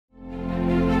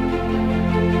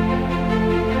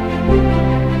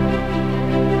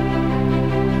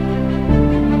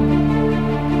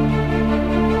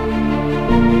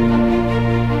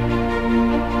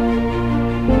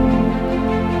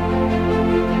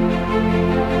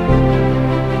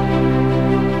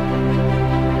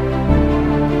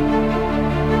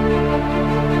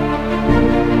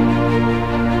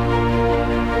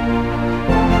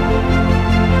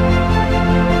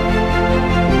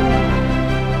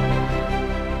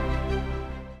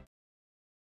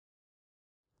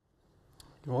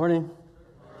Good morning.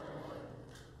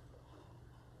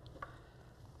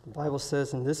 The Bible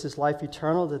says, and this is life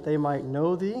eternal, that they might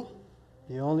know thee,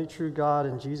 the only true God,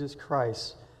 and Jesus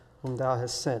Christ, whom thou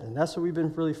hast sent. And that's what we've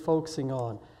been really focusing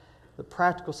on, the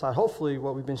practical side. Hopefully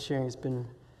what we've been sharing has been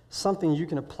something you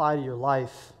can apply to your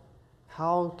life.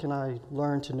 How can I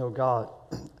learn to know God?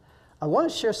 I want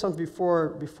to share something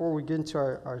before we get into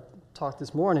our talk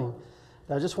this morning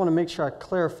that I just want to make sure I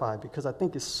clarify, because I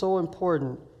think it's so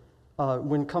important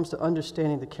when it comes to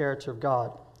understanding the character of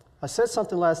God. I said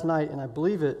something last night, and I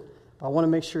believe it, but I want to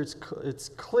make sure it's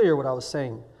clear what I was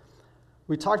saying.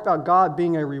 We talked about God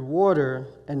being a rewarder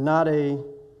and not a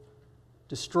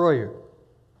destroyer.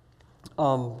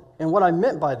 And what I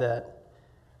meant by that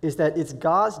is that it's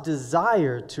God's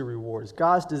desire to reward, it's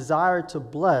God's desire to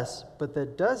bless, but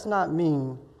that does not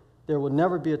mean there will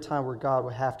never be a time where God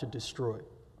will have to destroy.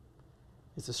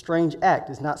 It's a strange act.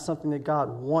 It's not something that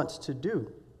God wants to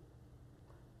do.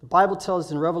 The Bible tells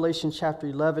us in Revelation chapter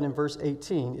 11 and verse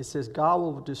 18, it says, God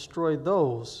will destroy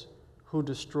those who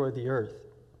destroy the earth.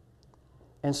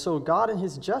 And so God in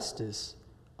his justice,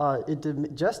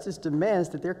 justice demands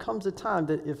that there comes a time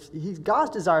that God's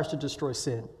desires to destroy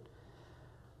sin.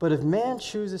 But if man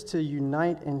chooses to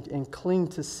unite and cling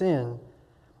to sin,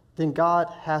 then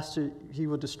he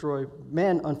will destroy,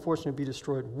 man unfortunately be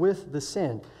destroyed with the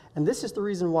sin. And this is the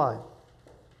reason why.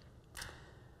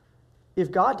 If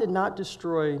God did not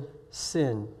destroy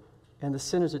sin and the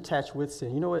sinners attached with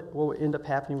sin, you know what would end up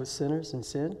happening with sinners and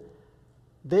sin?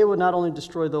 They would not only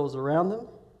destroy those around them,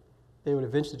 they would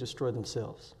eventually destroy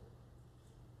themselves.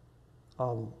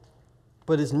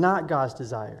 But it's not God's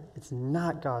desire. It's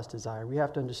not God's desire. We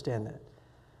have to understand that.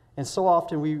 And so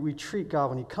often we treat God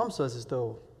when he comes to us as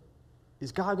though,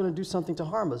 is God going to do something to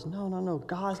harm us? No.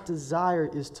 God's desire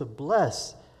is to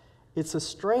bless. It's a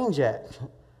strange act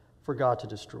for God to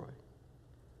destroy.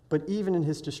 But even in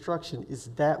his destruction is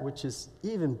that which is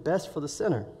even best for the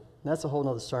sinner. And that's a whole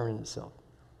other sermon in itself.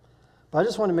 But I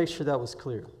just want to make sure that was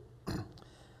clear.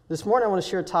 This morning I want to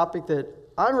share a topic that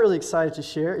I'm really excited to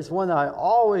share. It's one that I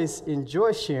always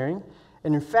enjoy sharing.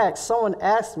 And in fact, someone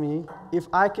asked me if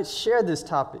I could share this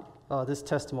topic, this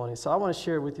testimony. So I want to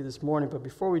share it with you this morning. But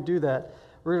before we do that,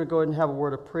 we're going to go ahead and have a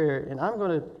word of prayer. And I'm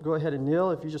going to go ahead and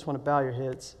kneel if you just want to bow your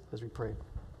heads as we pray.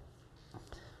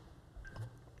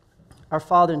 Our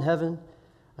Father in heaven,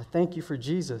 I thank you for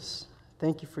Jesus.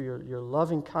 Thank you for your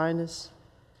loving kindness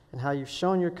and how you've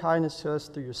shown your kindness to us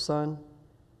through your Son.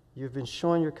 You've been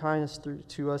showing your kindness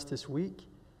to us this week.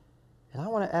 And I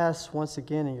want to ask once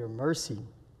again in your mercy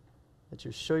that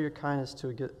you show your kindness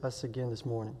to us again this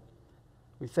morning.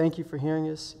 We thank you for hearing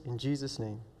us. In Jesus'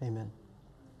 name, amen.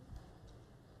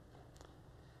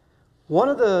 One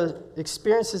of the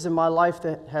experiences in my life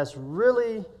that has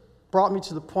really brought me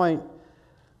to the point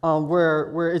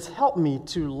where it's helped me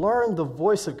to learn the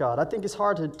voice of God. I think it's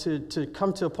hard to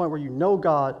come to a point where you know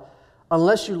God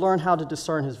unless you learn how to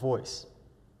discern his voice.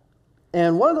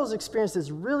 And one of those experiences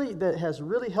that has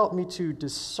really helped me to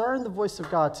discern the voice of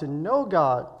God, to know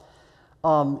God,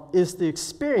 is the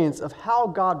experience of how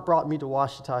God brought me to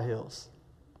Ouachita Hills.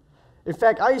 In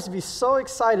fact, I used to be so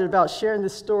excited about sharing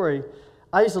this story.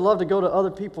 I used to love to go to other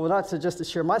people, not just to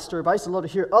share my story, but I used to love to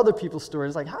hear other people's stories.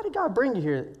 It's like, how did God bring you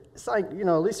here? It's like, at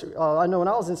least I know when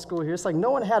I was in school here, it's like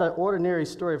no one had an ordinary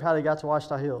story of how they got to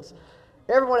Ouachita Hills.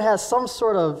 Everyone has some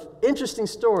sort of interesting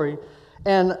story,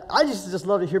 and I used to just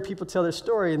love to hear people tell their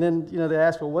story, and then, they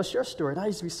ask, well, what's your story? And I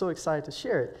used to be so excited to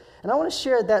share it. And I want to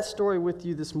share that story with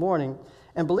you this morning,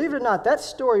 and believe it or not, that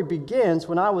story begins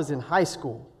when I was in high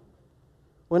school.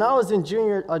 When I was a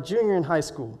junior in high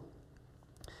school.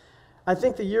 I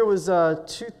think the year was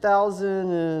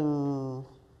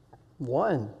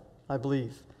 2001, I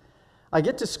believe. I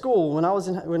get to school when I was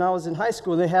in high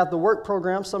school, and they have the work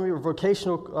program. Some of you are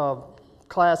vocational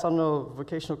class. I don't know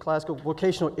vocational class,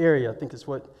 vocational area. I think is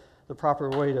what the proper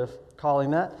way to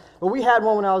calling that. But we had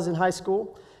one when I was in high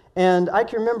school, and I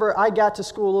can remember I got to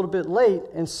school a little bit late,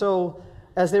 and so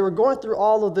as they were going through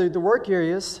all of the work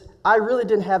areas, I really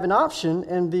didn't have an option,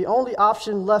 and the only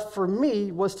option left for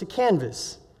me was to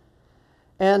canvass.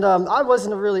 And I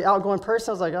wasn't a really outgoing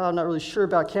person. I was like, I'm not really sure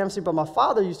about canvassing, but my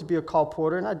father used to be a call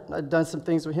porter, and I'd done some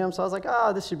things with him, so I was like,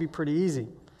 this should be pretty easy.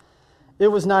 It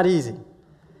was not easy.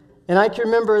 And I can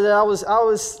remember that I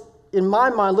was in my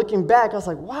mind, looking back, I was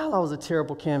like, wow, I was a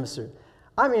terrible canvasser.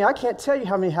 I mean, I can't tell you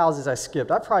how many houses I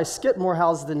skipped. I probably skipped more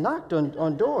houses than knocked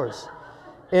on doors.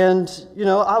 And,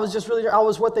 I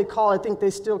was what they call, I think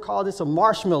they still call this a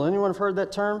marshmallow. Anyone have heard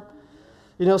that term?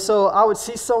 So I would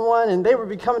see someone, and they would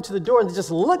be coming to the door, and it just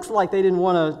looked like they didn't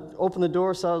want to open the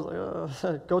door, so I was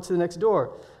like, go to the next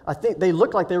door. I think they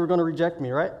looked like they were going to reject me,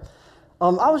 right?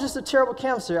 I was just a terrible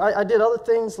canvasser. I did other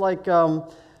things like,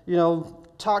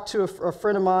 talk to a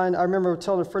friend of mine. I remember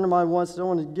telling a friend of mine once, I don't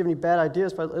want to give any bad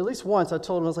ideas, but at least once I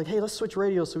told him, I was like, hey, let's switch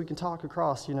radios so we can talk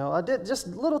across, I did just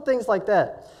little things like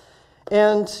that.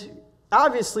 And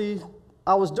obviously,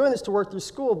 I was doing this to work through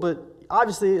school, but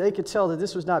obviously they could tell that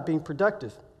this was not being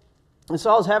productive. And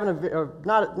so I was having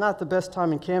not the best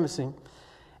time in canvassing.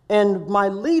 And my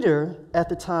leader at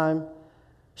the time,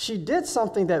 she did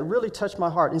something that really touched my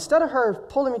heart. Instead of her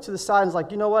pulling me to the side and was like,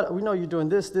 you know what, we know you're doing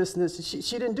this, this, and this,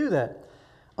 she didn't do that.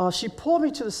 She pulled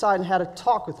me to the side and had a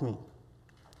talk with me.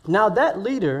 Now that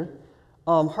leader,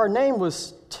 her name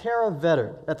was Tara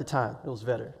Vetter at the time. It was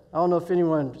Vetter. I don't know if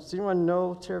does anyone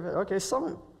know Tara Vetter? Okay,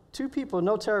 two people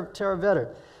know Tara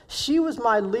Vetter. She was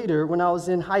my leader when I was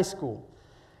in high school.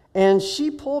 And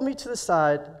she pulled me to the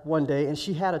side one day and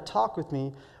she had a talk with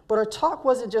me. But her talk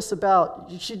wasn't just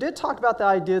about, she did talk about the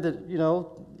idea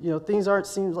that, things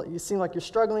you seem like you're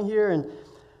struggling here.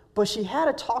 But she had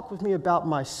a talk with me about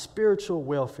my spiritual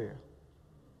welfare.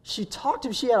 She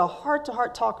had a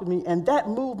heart-to-heart talk with me, and that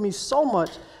moved me so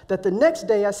much that the next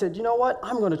day I said, you know what,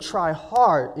 I'm going to try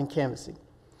hard in canvassing.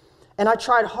 And I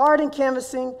tried hard in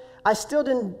canvassing. I still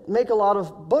didn't make a lot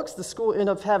of books. The school ended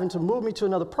up having to move me to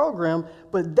another program,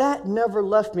 but that never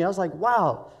left me. I was like,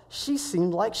 wow, she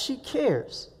seemed like she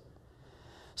cares.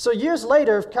 So years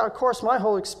later, of course, my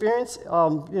whole experience,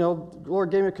 Lord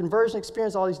gave me a conversion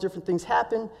experience, all these different things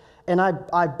happened, and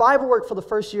I Bible worked for the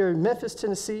first year in Memphis,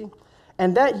 Tennessee,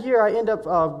 and that year I ended up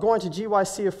going to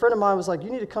GYC. A friend of mine was like,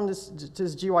 you need to come to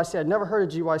this GYC. I'd never heard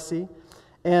of GYC,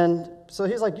 and so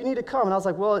he's like, you need to come, and I was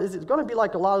like, well, is it going to be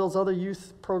like a lot of those other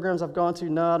youth programs I've gone to?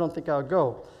 No, I don't think I'll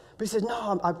go. But he said,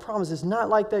 no, I promise, it's not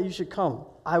like that. You should come.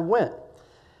 I went,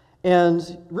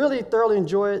 and really thoroughly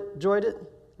enjoyed it.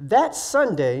 That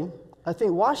Sunday, I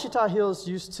think Ouachita Hills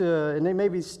used to, and they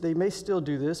may still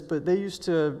do this, but they used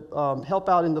to help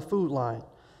out in the food line.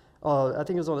 I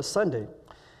think it was on a Sunday.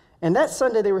 And that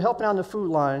Sunday, they were helping out in the food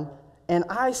line, and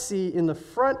I see in the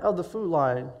front of the food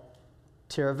line,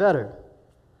 Tara Vetter.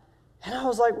 And I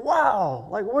was like, wow,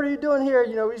 like, what are you doing here?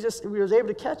 We were able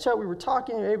to catch up. We were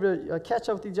talking. We were able to catch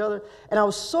up with each other. And I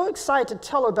was so excited to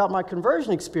tell her about my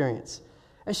conversion experience.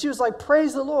 And she was like,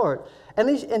 praise the Lord.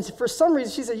 And for some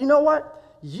reason, she said, you know what?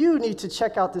 You need to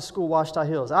check out this school, Ouachita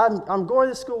Hills. I'm going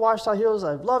to this school, Ouachita Hills.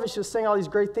 I love it. She was saying all these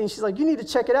great things. She's like, you need to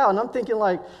check it out. And I'm thinking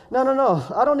like, no.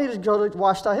 I don't need to go to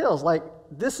Ouachita Hills. Like,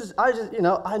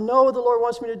 I know what the Lord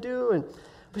wants me to do.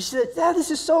 But she said, Dad,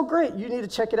 this is so great. You need to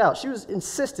check it out. She was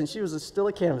insistent. She was still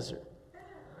a canvasser.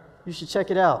 You should check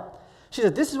it out. She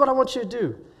said, this is what I want you to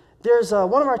do. There's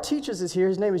one of our teachers is here.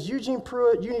 His name is Eugene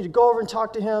Pruitt. You need to go over and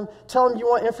talk to him. Tell him you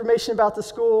want information about the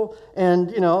school. And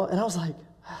I was like,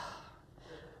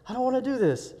 I don't want to do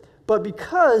this. But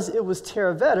because it was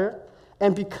Tara Vetter,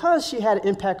 and because she had an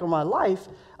impact on my life,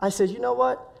 I said, you know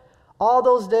what? All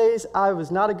those days, I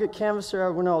was not a good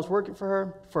canvasser when I was working for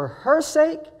her. For her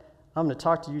sake, I'm going to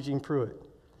talk to Eugene Pruitt.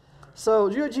 So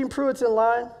Eugene Pruitt's in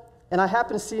line, and I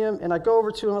happen to see him, and I go over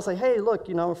to him. I was like, hey, look,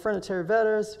 I'm a friend of Tara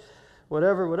Vetter's,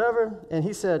 whatever. And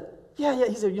he said, yeah.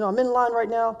 He said, I'm in line right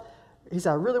now. He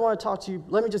said, I really want to talk to you.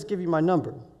 Let me just give you my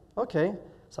number. Okay.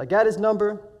 So I got his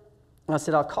number, and I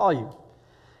said, I'll call you.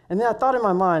 And then I thought in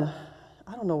my mind,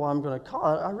 I don't know why I'm going to call.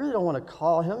 I really don't want to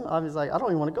call him. I was like, I don't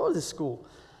even want to go to this school.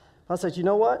 I said, you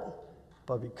know what?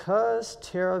 But because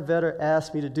Tara Vetter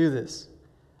asked me to do this,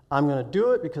 I'm going to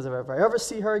do it because if I ever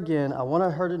see her again, I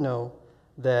want her to know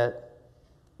that,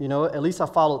 at least I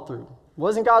followed through. It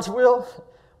wasn't God's will,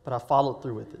 but I followed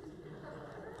through with it.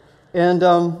 And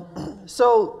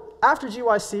so after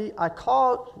GYC, I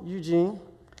called Eugene,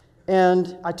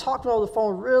 and I talked to him over the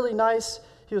phone, really nice.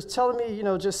 He was telling me,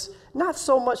 just not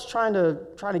so much trying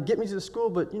to get me to the school,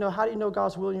 but, how do you know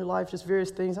God's will in your life, just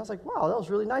various things. I was like, wow, that was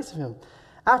really nice of him.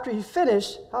 After he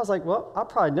finished, I was like, well, I'll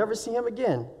probably never see him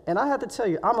again. And I have to tell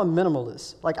you, I'm a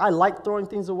minimalist. Like, I like throwing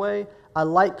things away. I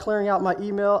like clearing out my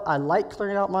email. I like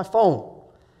clearing out my phone.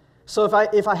 So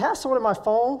if I have someone on my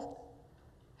phone,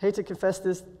 hate to confess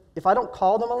this, if I don't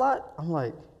call them a lot, I'm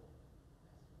like,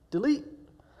 delete.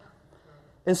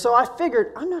 And so I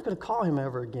figured, I'm not going to call him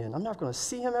ever again. I'm not going to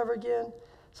see him ever again.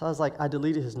 So I was like, I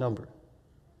deleted his number.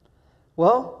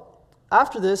 Well,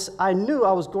 after this, I knew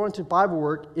I was going to Bible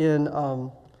work in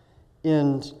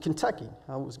Kentucky.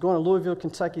 I was going to Louisville,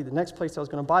 Kentucky, the next place I was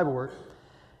going to Bible work.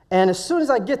 And as soon as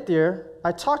I get there,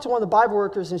 I talked to one of the Bible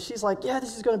workers, and she's like, yeah,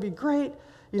 this is going to be great.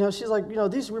 She's like,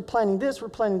 we're planning this, we're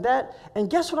planning that. And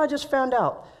guess what I just found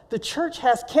out? The church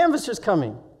has canvassers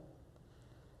coming.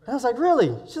 And I was like,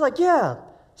 really? She's like, yeah,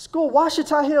 school,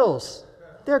 Ouachita Hills.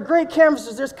 They're great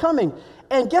canvassers, they're coming.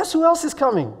 And guess who else is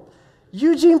coming?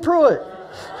 Eugene Pruitt.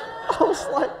 I was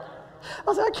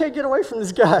like, I can't get away from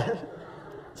this guy.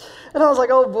 And I was like,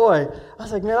 oh boy. I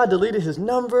was like, man, I deleted his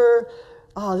number.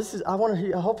 Oh,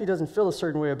 I hope he doesn't feel a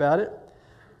certain way about it.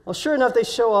 Well, sure enough, they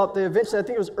show up. They eventually, I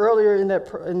think it was earlier in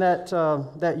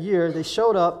that year, they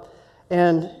showed up,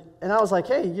 and I was like,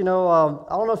 hey, I don't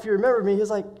know if you remember me. He's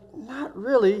like, not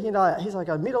really. He's like,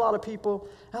 I meet a lot of people.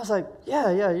 And I was like, yeah.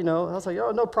 I was like,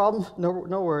 oh, no problem,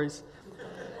 no worries.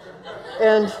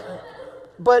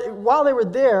 But while they were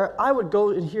there, I would go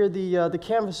and hear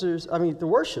the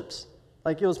worships.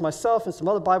 Like it was myself and some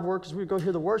other Bible workers. We would go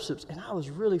hear the worships, and I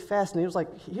was really fascinated. It was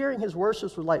like hearing his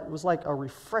worships was like a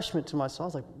refreshment to my soul. I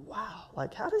was like, wow,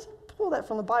 like how does he pull that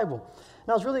from the Bible? And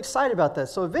I was really excited about that.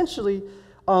 So eventually,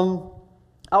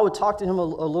 I would talk to him a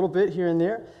little bit here and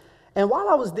there. And while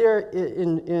I was there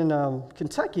in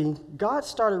Kentucky, God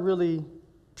started really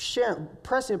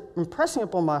impressing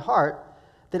upon my heart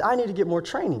that I need to get more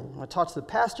training. I talked to the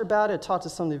pastor about it. I talked to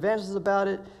some of the evangelists about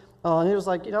it. And it was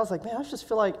like, I was like, man, I just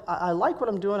feel like I like what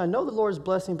I'm doing. I know the Lord is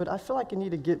blessing, but I feel like I need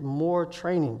to get more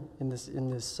training in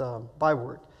this Bible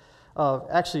work.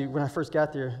 Actually, when I first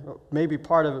got there, maybe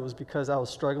part of it was because I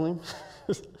was struggling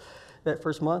that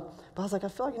first month. But I was like, I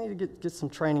feel like I need to get some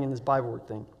training in this Bible work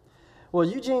thing. Well,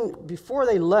 Eugene, before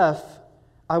they left,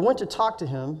 I went to talk to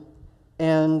him,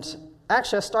 and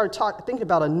actually I started thinking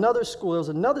about another school. There was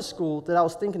another school that I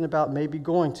was thinking about maybe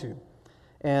going to.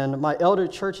 And my elder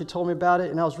at church had told me about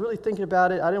it, and I was really thinking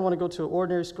about it. I didn't want to go to an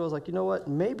ordinary school. I was like, you know what?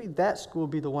 Maybe that school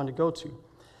would be the one to go to.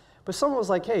 But someone was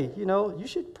like, hey, you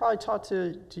should probably talk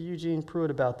to Eugene Pruitt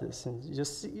about this, and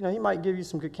just, he might give you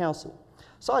some good counsel.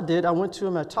 So I did. I went to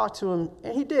him, I talked to him,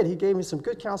 and he did. He gave me some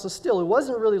good counsel. Still, it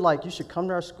wasn't really like you should come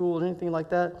to our school or anything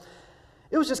like that.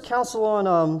 It was just counsel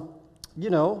on,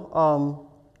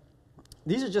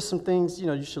 these are just some things,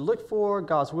 you should look for,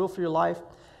 God's will for your life.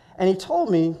 And he told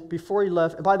me before he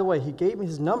left, by the way, he gave me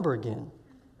his number again.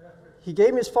 He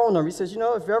gave me his phone number. He says,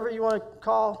 if ever you want to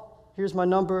call, here's my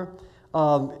number.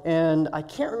 And I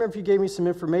can't remember if he gave me some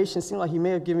information. It seemed like he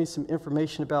may have given me some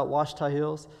information about Ouachita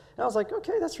Hills. And I was like,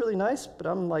 okay, that's really nice, but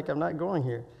I'm not going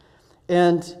here.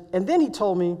 And then he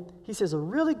told me, he says, a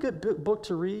really good book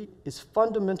to read is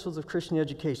Fundamentals of Christian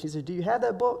Education. He said, do you have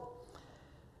that book?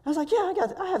 I was like, yeah,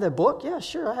 I have that book. Yeah,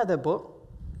 sure, I have that book.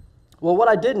 Well, what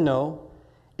I didn't know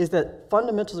is that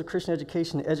Fundamentals of Christian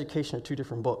Education and Education are two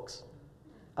different books.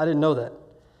 I didn't know that.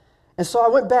 And so I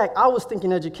went back. I was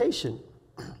thinking education.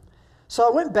 So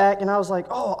I went back and I was like,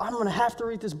 oh, I'm going to have to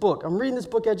read this book. I'm reading this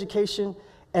book, Education,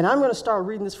 and I'm going to start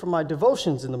reading this for my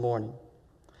devotions in the morning.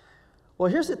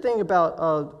 Well, here's the thing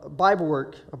about Bible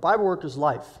work, a Bible worker's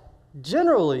life.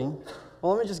 Generally,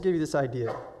 let me just give you this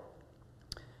idea.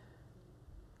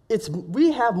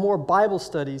 We have more Bible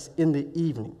studies in the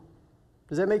evening.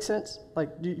 Does that make sense?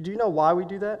 Like, do you know why we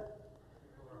do that?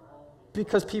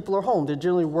 Because people are home. They're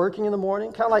generally working in the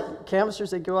morning, kind of like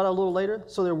canvassers, they go out a little later.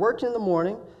 So they're working in the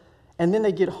morning, and then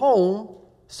they get home.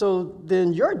 So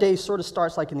then your day sort of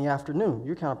starts like in the afternoon.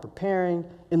 You're kind of preparing.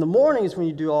 In the morning is when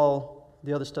you do all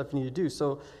the other stuff you need to do.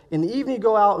 So in the evening you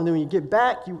go out, and then when you get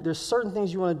back, there's certain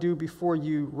things you want to do before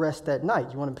you rest that night.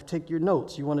 You want to take your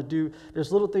notes.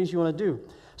 There's little things you want to do.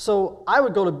 So I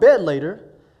would go to bed later,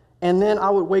 and then I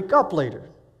would wake up later.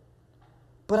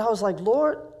 But I was like,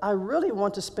 Lord, I really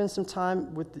want to spend some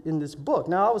time in this book.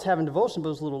 Now, I was having devotion, but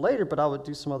it was a little later, but I would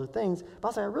do some other things. But I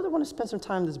was like, I really want to spend some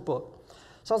time in this book.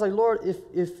 So I was like, Lord,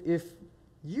 if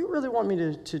you really want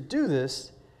me to do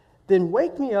this, then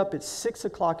wake me up at 6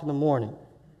 o'clock in the morning.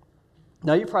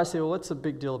 Now, you probably say, well, what's the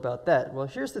big deal about that? Well,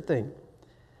 here's the thing.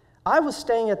 I was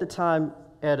staying at the time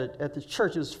at the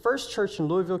church. It was First Church in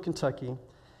Louisville, Kentucky.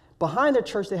 Behind the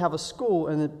church, they have a school,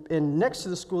 and next to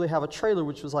the school, they have a trailer,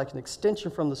 which was like an extension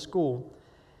from the school.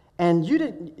 And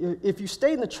if you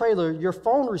stayed in the trailer, your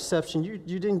phone reception, you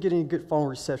didn't get any good phone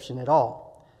reception at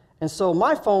all. And so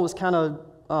my phone was kind of,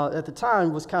 at the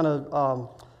time, was kind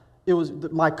of,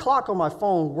 my clock on my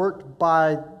phone worked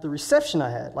by the reception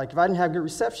I had. Like if I didn't have good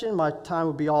reception, my time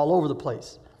would be all over the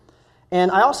place.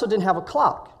 And I also didn't have a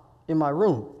clock in my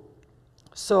room.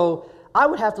 So I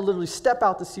would have to literally step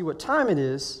out to see what time it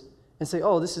is and say,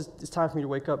 oh, it's time for me to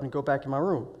wake up and go back in my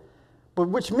room. But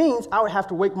which means I would have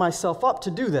to wake myself up to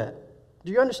do that.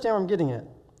 Do you understand what I'm getting at?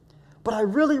 But I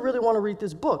really, really want to read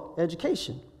this book,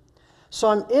 Education. So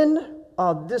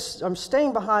I'm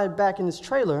staying back in this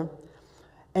trailer,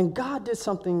 and God did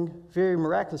something very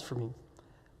miraculous for me.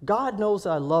 God knows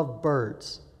that I love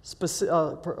birds,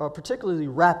 particularly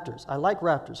raptors. I like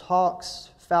raptors,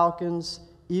 hawks, falcons,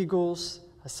 eagles.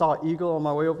 I saw an eagle on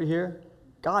my way over here.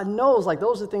 God knows,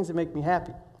 those are the things that make me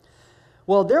happy.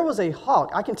 Well, there was a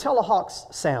hawk. I can tell a hawk's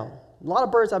sound. A lot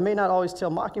of birds I may not always tell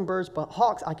mockingbirds, but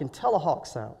hawks, I can tell a hawk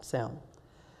sound.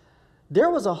 There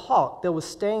was a hawk that was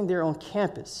staying there on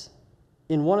campus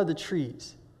in one of the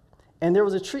trees. And there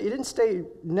was a tree, it didn't stay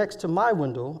next to my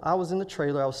window. I was in the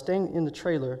trailer, I was staying in the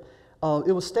trailer.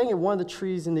 It was staying in one of the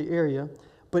trees in the area.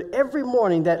 But every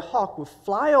morning that hawk would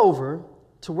fly over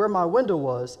to where my window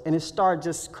was, and it started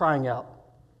just crying out.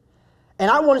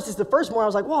 And I wanted to, the first morning, I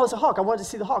was like, wow, it's a hawk. I wanted to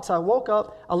see the hawk. So I woke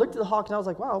up, I looked at the hawk, and I was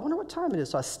like, wow, I wonder what time it is.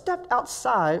 So I stepped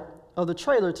outside of the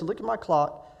trailer to look at my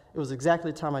clock. It was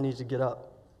exactly the time I needed to get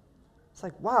up. It's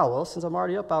like, wow, well, since I'm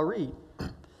already up, I'll read.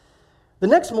 The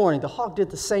next morning, the hawk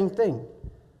did the same thing.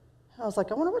 And I was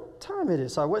like, I wonder what time it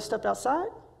is. So I stepped outside,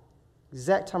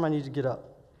 exact time I needed to get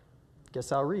up.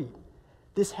 Guess I'll read.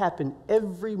 This happened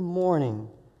every morning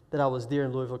that I was there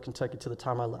in Louisville, Kentucky, till the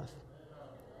time I left.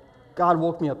 God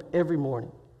woke me up every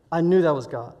morning. I knew that was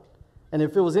God. And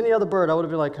if it was any other bird, I would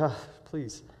have been like,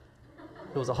 please.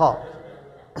 It was a hawk.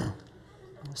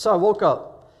 So I woke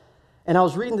up, and I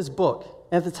was reading this book.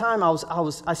 And at the time,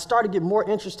 I started to get more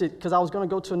interested because I was going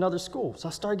to go to another school. So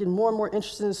I started getting more and more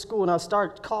interested in school, and I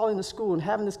started calling the school and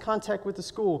having this contact with the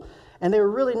school. And they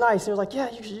were really nice. They were like, yeah,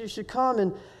 you should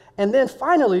come. And then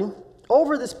finally,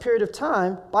 over this period of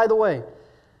time, by the way,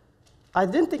 I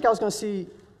didn't think I was going to see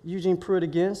Eugene Pruitt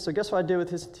again, so guess what I did with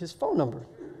his phone number?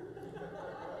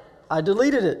 I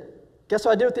deleted it. Guess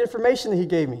what I did with the information that he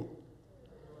gave me?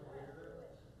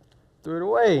 Threw it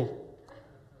away.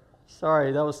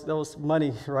 Sorry, that was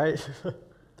money, right?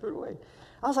 Threw it away.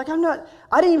 I was like, I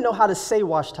didn't even know how to say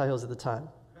Ouachita Hills at the time.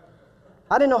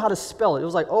 I didn't know how to spell it. It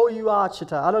was like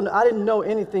Ouachita. I didn't know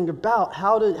anything about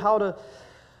how to,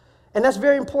 and that's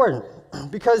very important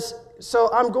because,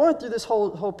 so I'm going through this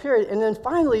whole period, and then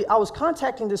finally I was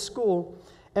contacting this school,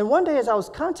 and one day as I was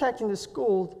contacting this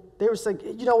school, they were saying,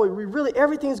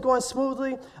 everything's going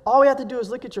smoothly. All we have to do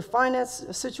is look at your finance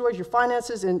situation, your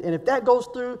finances, and if that goes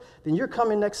through, then you're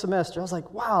coming next semester. I was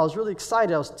like, wow, I was really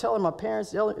excited. I was telling my parents,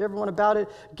 telling everyone about it,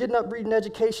 getting up, reading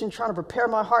education, trying to prepare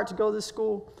my heart to go to this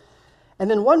school. And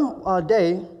then one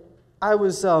day, I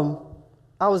was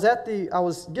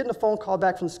getting a phone call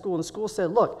back from the school, and the school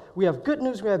said, look, we have good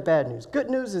news, we have bad news.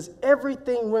 Good news is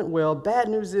everything went well. Bad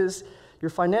news is your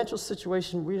financial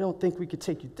situation, we don't think we could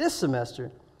take you this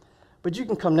semester, but you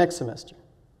can come next semester.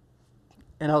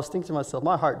 And I was thinking to myself,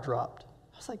 my heart dropped.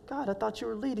 I was like, God, I thought you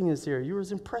were leading us here. You were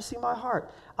impressing my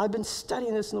heart. I've been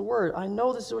studying this in the Word. I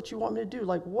know this is what you want me to do.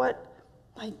 Like, what?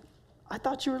 I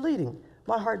thought you were leading.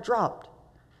 My heart dropped.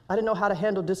 I didn't know how to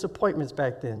handle disappointments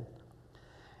back then.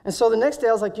 And so the next day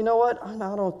I was like, you know what? I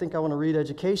don't think I want to read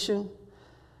education.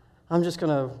 I'm just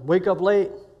going to wake up late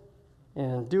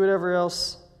and do whatever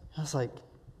else. I was like,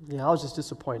 yeah, I was just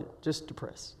disappointed, just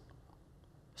depressed.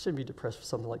 I shouldn't be depressed for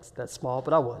something like that small,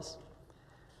 but I was.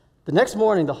 The next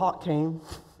morning, the hawk came.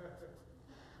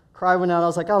 Cry went out. I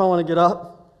was like, I don't want to get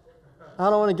up. I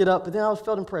don't want to get up. But then I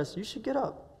felt impressed. You should get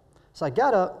up. So I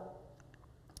got up,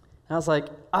 and I was like,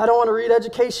 I don't want to read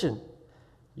education.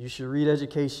 You should read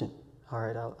education. All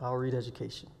right, I'll read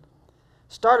education.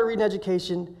 Started reading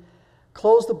education,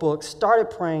 closed the book, started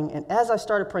praying, and as I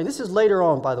started praying, this is later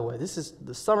on, by the way.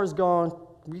 The summer's gone.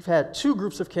 We've had 2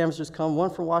 groups of canvassers come, one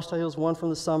from Ouachita Hills, one from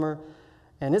the summer,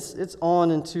 and it's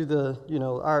on into the,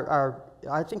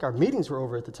 I think our meetings were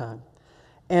over at the time.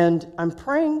 And I'm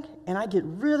praying, and I get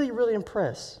really, really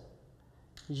impressed.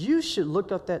 You should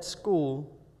look up that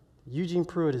school Eugene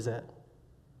Pruitt is at.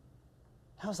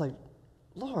 I was like,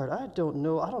 Lord, I don't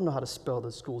know how to spell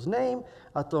the school's name.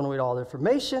 I've thrown away all the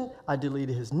information. I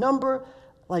deleted his number.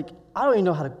 Like, I don't even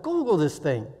know how to Google this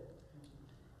thing.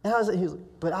 And I was like,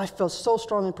 but I felt so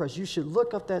strongly impressed. You should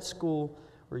look up that school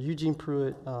where Eugene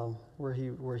Pruitt, where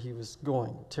he was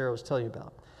going, Tara was telling you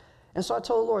about. And so I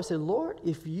told the Lord, I said, Lord,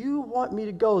 if you want me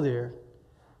to go there,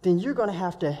 then you're going to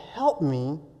have to help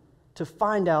me to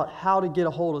find out how to get a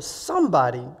hold of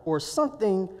somebody or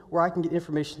something where I can get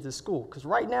information to the school. Because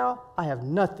right now, I have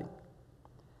nothing.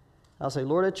 I'll say,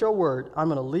 Lord, at your word, I'm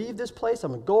going to leave this place.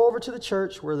 I'm going to go over to the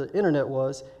church where the internet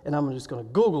was, and I'm just going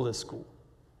to Google this school.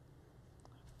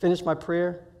 Finish my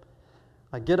prayer.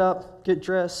 I get up, get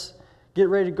dressed, get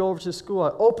ready to go over to the school. I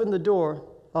open the door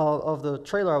of the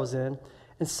trailer I was in,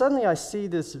 and suddenly I see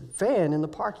this van in the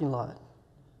parking lot.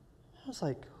 I was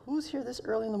like, who's here this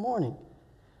early in the morning?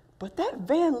 But that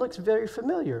van looks very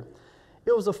familiar.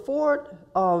 It was a Ford,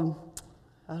 it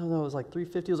was like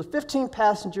 350. It was a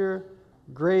 15-passenger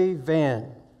gray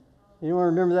van. Anyone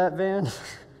remember that van?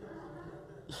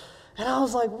 And I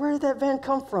was like, where did that van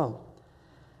come from?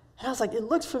 And I was like, it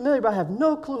looks familiar, but I have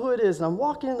no clue who it is. And I'm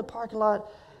walking in the parking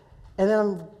lot, and then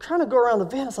I'm trying to go around the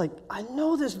van. It's like, I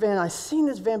know this van. I've seen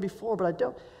this van before, but I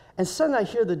don't. And suddenly I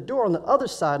hear the door on the other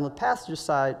side, on the passenger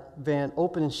side van,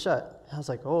 open and shut. And I was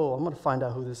like, oh, I'm going to find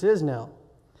out who this is now.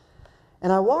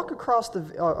 And I walk across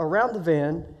around the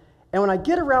van, and when I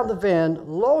get around the van,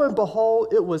 lo and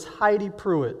behold, it was Heidi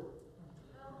Pruitt.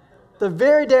 The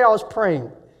very day I was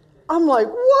praying. I'm like,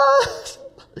 what?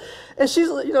 And she's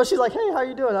like, hey, how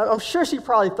you doing? I'm sure she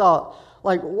probably thought,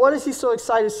 like, what is he so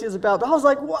excited she is about? But I was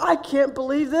like, well, I can't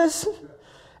believe this.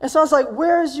 And so I was like,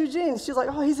 where is Eugene? She's like,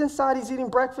 oh, he's inside. He's eating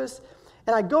breakfast.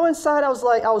 And I go inside. I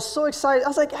was so excited. I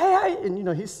was like, hey, and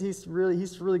he's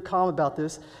really calm about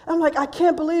this. And I'm like, I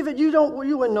can't believe it. You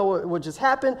wouldn't know what just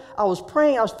happened. I was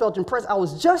praying. I felt impressed. I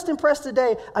was just impressed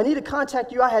today. I need to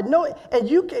contact you. I had no, and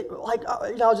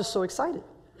I was just so excited.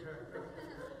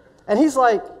 And he's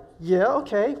like, yeah,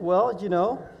 okay, well,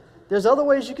 there's other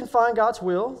ways you can find God's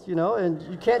will, and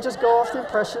you can't just go off the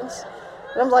impressions.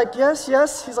 And I'm like, yes.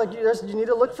 He's like, you need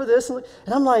to look for this. And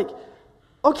I'm like,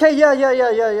 okay, yeah.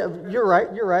 You're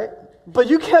right. But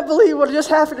you can't believe what just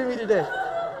happened to me today.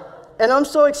 And I'm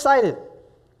so excited.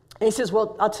 And he says,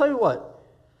 well, I'll tell you what.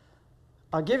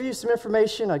 I'll give you some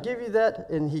information. I'll give you that.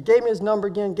 And he gave me his number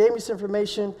again, gave me some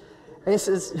information. And he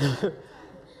says,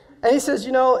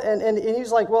 and he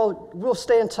was like, well, we'll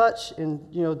stay in touch. And,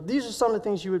 these are some of the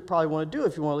things you would probably want to do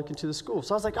if you want to look into the school.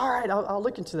 So I was like, all right, I'll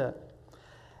look into that.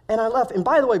 And I left. And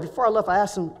by the way, before I left, I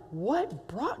asked him, what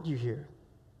brought you here?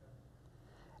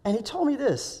 And he told me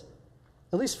this,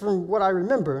 at least from what I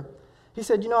remember. He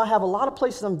said, I have a lot of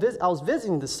places I was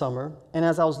visiting this summer, and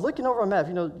as I was looking over my map,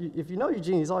 if you know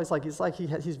Eugene, he's always like,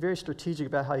 he's very strategic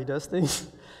about how he does things.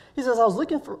 He says, I was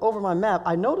looking over my map,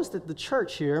 I noticed that the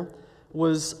church here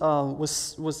was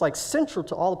like central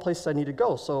to all the places I need to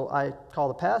go. So I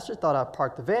called the pastor, thought I'd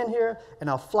park the van here, and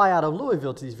I'll fly out of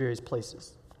Louisville to these various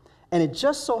places. And it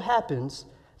just so happens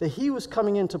that he was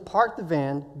coming in to park the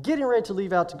van, getting ready to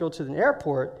leave out to go to the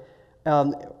airport,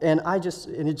 and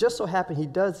it just so happened he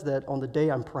does that on the day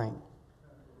I'm praying.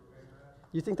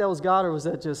 You think that was God, or was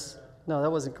that just, no, that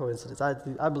wasn't coincidence. I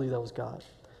believe that was God.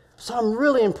 So I'm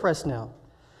really impressed now.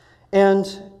 And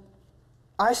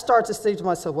I start to say to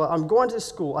myself, well, I'm going to this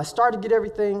school. I start to get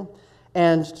everything,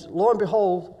 and lo and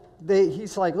behold,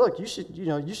 he's like, look, you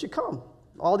should come.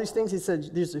 All these things, he said,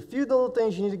 there's a few little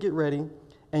things you need to get ready,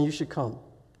 and you should come.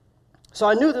 So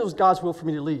I knew that it was God's will for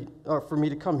me to lead, or for me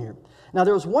to come here. Now,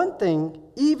 there was one thing,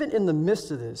 even in the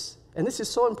midst of this, and this is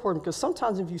so important, because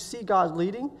sometimes if you see God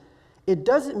leading, it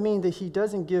doesn't mean that he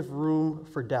doesn't give room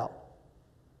for doubt.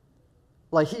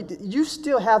 Like, you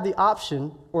still have the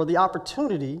option or the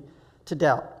opportunity to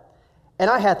doubt. And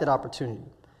I had that opportunity.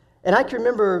 And I can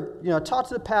remember, I talked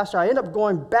to the pastor. I ended up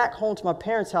going back home to my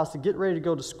parents' house to get ready to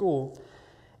go to school.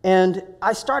 And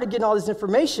I started getting all this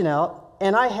information out,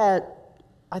 and I had,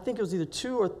 I think it was either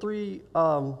 2 or 3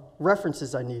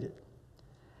 references I needed.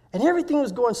 And everything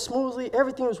was going smoothly.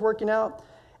 Everything was working out.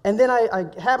 And then I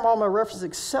had all my references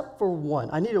except for one.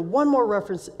 I needed one more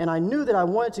reference, and I knew that I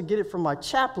wanted to get it from my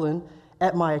chaplain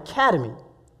at my academy.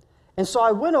 And so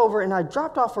I went over and I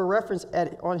dropped off a reference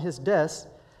on his desk,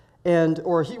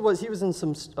 or he was in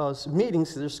some meetings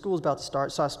because their school's about to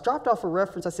start. So I dropped off a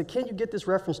reference. I said, can you get this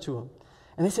reference to him?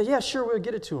 And they said, yeah, sure, we'll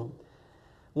get it to him.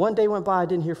 One day went by, I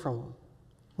didn't hear from him.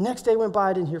 Next day went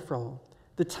by, I didn't hear from him.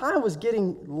 The time was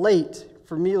getting late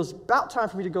for me. It was about time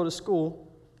for me to go to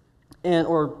school,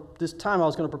 or this time I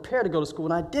was going to prepare to go to school,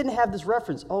 and I didn't have this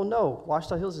reference. Oh no,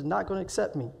 Ouachita Hills is not going to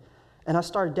accept me. And I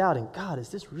started doubting, God, is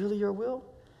this really your will?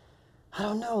 I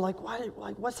don't know,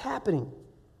 what's happening?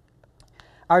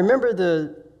 I remember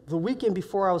the weekend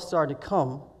before I was starting to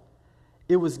come,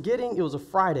 it was a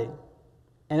Friday,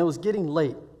 and it was getting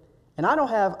late. And I don't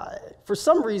have, for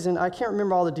some reason, I can't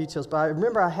remember all the details, but I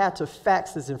remember I had to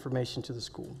fax this information to the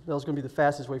school. That was going to be the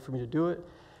fastest way for me to do it.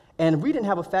 And we didn't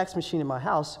have a fax machine in my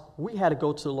house. We had to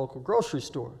go to the local grocery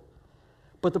store.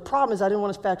 But the problem is I didn't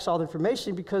want to fax all the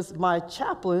information because my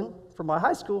chaplain from my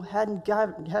high school hadn't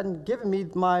given me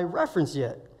my reference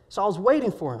yet. So I was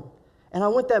waiting for him. And I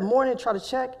went that morning to try to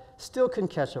check, still couldn't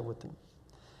catch up with him.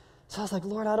 So I was like,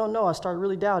 Lord, I don't know. I started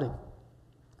really doubting.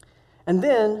 And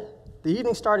then the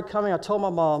evening started coming. I told my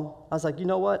mom, I was like, you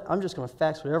know what? I'm just going to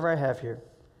fax whatever I have here.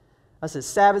 I said,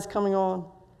 Sabbath's coming on.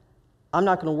 I'm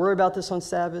not going to worry about this on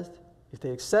Sabbath. If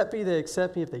they accept me, they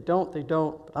accept me. If they don't, they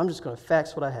don't. But I'm just going to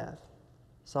fax what I have.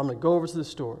 So I'm going to go over to the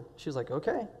store. She was like,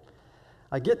 okay.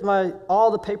 I get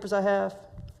all the papers I have,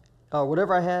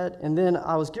 whatever I had, and then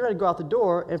I was getting ready to go out the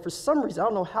door, and for some reason, I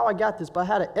don't know how I got this, but I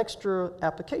had an extra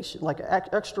application, like an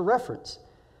extra reference.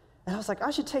 And I was like,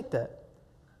 I should take that.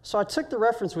 So I took the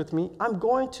reference with me. I'm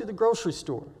going to the grocery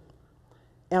store,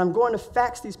 and I'm going to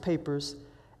fax these papers,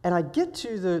 and I get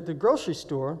to the grocery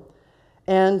store,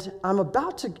 And I'm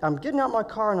getting out my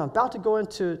car, and I'm about to go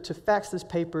into fax this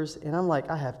papers, and I'm like,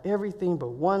 I have everything but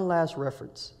one last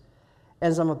reference.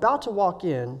 As I'm about to walk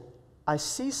in, I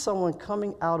see someone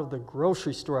coming out of the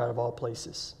grocery store, out of all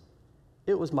places.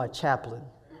 It was my chaplain.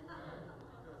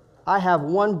 I have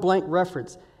one blank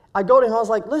reference. I go to him, I was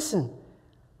like, listen,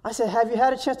 I said, have you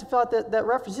had a chance to fill out that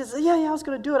reference? He said, yeah, I was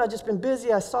going to do it. I've just been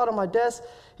busy. I saw it on my desk.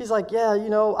 He's like, yeah, I'm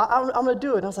going to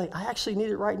do it. And I was like, I actually need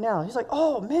it right now. He's like,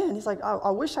 oh, man. He's like, I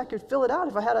wish I could fill it out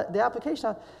if I had the application.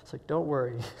 I was like, don't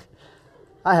worry.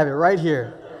 I have it right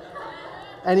here.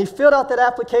 And he filled out that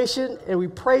application, and we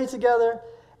prayed together,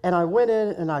 and I went in,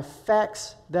 and I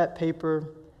faxed that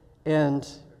paper, and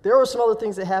there were some other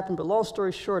things that happened, but long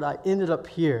story short, I ended up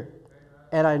here,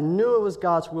 and I knew it was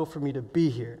God's will for me to be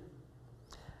here.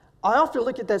 I often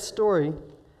look at that story,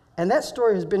 and that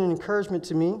story has been an encouragement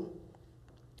to me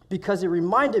because it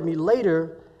reminded me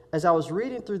later, as I was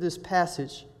reading through this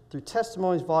passage, through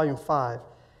Testimonies, Volume 5,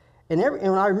 and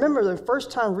when I remember the first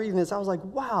time reading this, I was like,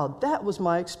 wow, that was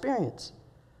my experience.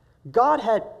 God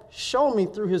had shown me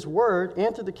through His Word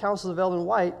and through the counsels of Ellen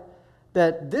White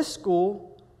that this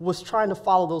school was trying to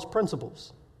follow those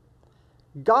principles.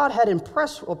 God had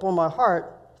impressed upon my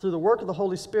heart through the work of the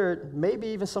Holy Spirit, maybe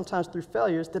even sometimes through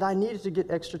failures, that I needed to get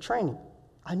extra training.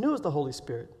 I knew it was the Holy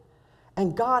Spirit.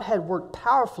 And God had worked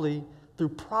powerfully through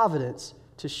providence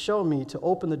to show me, to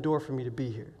open the door for me to be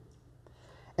here.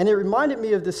 And it reminded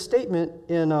me of this statement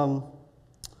in, let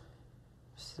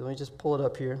me just pull it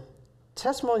up here.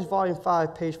 Testimonies, Volume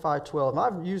 5, page 512. And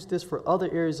I've used this for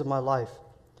other areas of my life.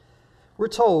 We're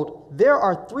told, there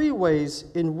are three ways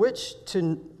in which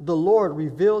the Lord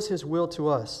reveals His will to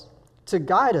us, to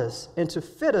guide us and to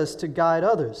fit us to guide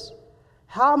others.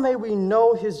 How may we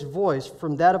know His voice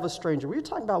from that of a stranger? We were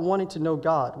talking about wanting to know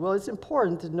God. Well, it's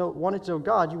important to know, wanting to know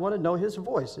God, you want to know His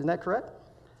voice. Isn't that correct?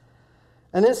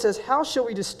 And then it says, how shall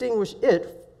we distinguish from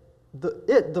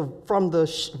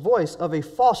the voice of a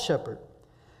false shepherd?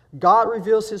 God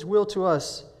reveals His will to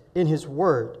us in His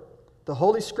Word, the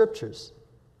Holy Scriptures.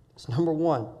 That's number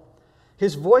one.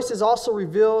 His voice is also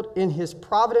revealed in His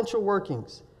providential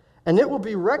workings, and it will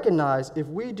be recognized if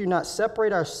we do not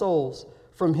separate our souls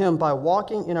from Him by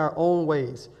walking in our own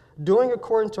ways, doing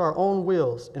according to our own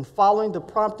wills, and following the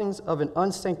promptings of an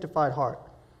unsanctified heart,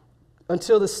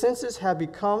 until the senses have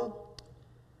become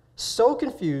so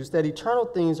confused that eternal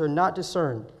things are not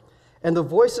discerned, and the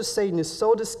voice of Satan is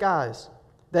so disguised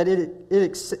that it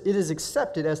is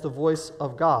accepted as the voice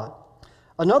of God.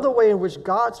 Another way in which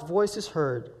God's voice is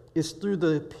heard is through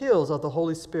the appeals of the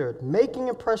Holy Spirit, making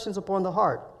impressions upon the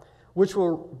heart, which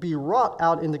will be wrought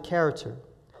out in the character.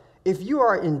 If you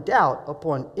are in doubt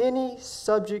upon any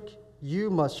subject, you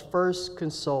must first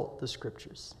consult the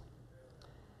Scriptures.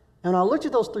 And when I looked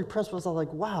at those three principles, I was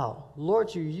like, wow,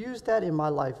 Lord, you used that in my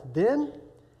life then,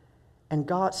 and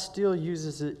God still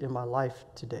uses it in my life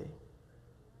today.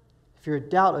 If you're in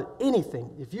doubt of anything,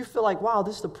 if you feel like, wow,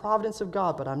 this is the providence of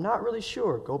God, but I'm not really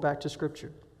sure, go back to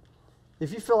Scripture.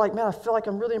 If you feel like, man, I feel like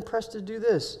I'm really impressed to do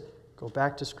this, go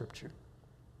back to Scripture.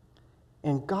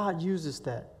 And God uses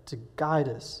that to guide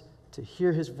us, to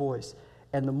hear His voice.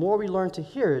 And the more we learn to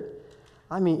hear it,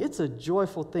 I mean, it's a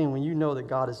joyful thing when you know that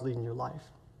God is leading your life.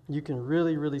 You can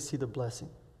really, really see the blessing.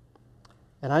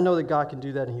 And I know that God can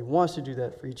do that, and He wants to do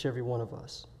that for each and every one of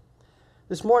us.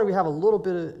 This morning we have a little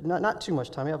bit of, not too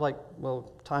much time. We have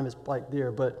time is like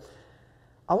there, but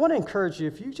I want to encourage you,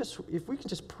 if we can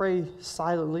just pray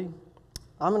silently.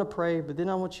 I'm going to pray, but then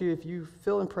I want you, if you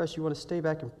feel impressed, you want to stay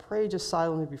back and pray just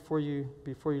silently before you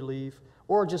leave,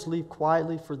 or just leave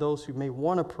quietly for those who may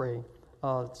want to pray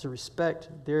to respect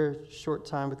their short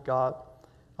time with God.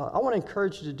 I want to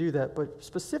encourage you to do that, but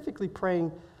specifically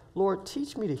praying, Lord,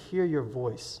 teach me to hear your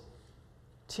voice.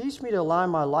 Teach me to align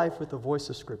my life with the voice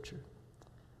of Scripture.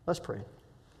 Let's pray.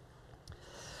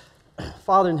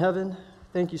 Father in heaven,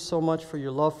 thank you so much for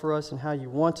your love for us and how you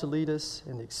want to lead us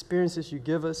and the experiences you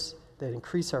give us that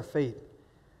increase our faith.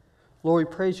 Lord,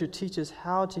 we pray that you teach us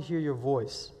how to hear your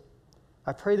voice.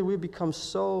 I pray that we become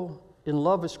so in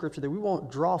love with Scripture that we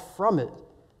won't draw from it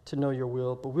to know your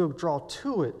will, but we'll draw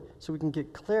to it so we can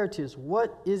get clarity as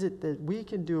what is it that we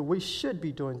can do, we should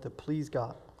be doing to please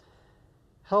God.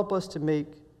 Help us to make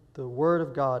the Word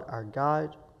of God our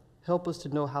guide. Help us to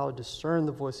know how to discern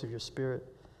the voice of your Spirit.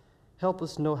 Help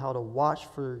us know how to watch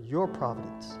for your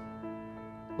providence.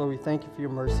 Lord, we thank you for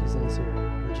your mercies in this area.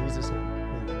 In Jesus' name,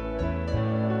 amen.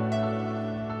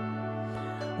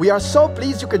 We are so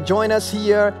pleased you could join us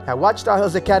here at Ouachita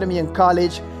Hills Academy and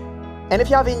College. And if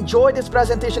you have enjoyed this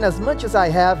presentation as much as I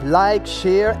have, like,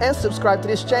 share, and subscribe to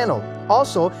this channel.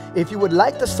 Also, if you would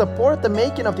like to support the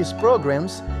making of these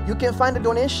programs, you can find the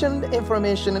donation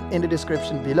information in the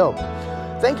description below.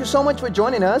 Thank you so much for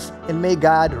joining us, and may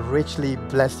God richly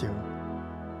bless you.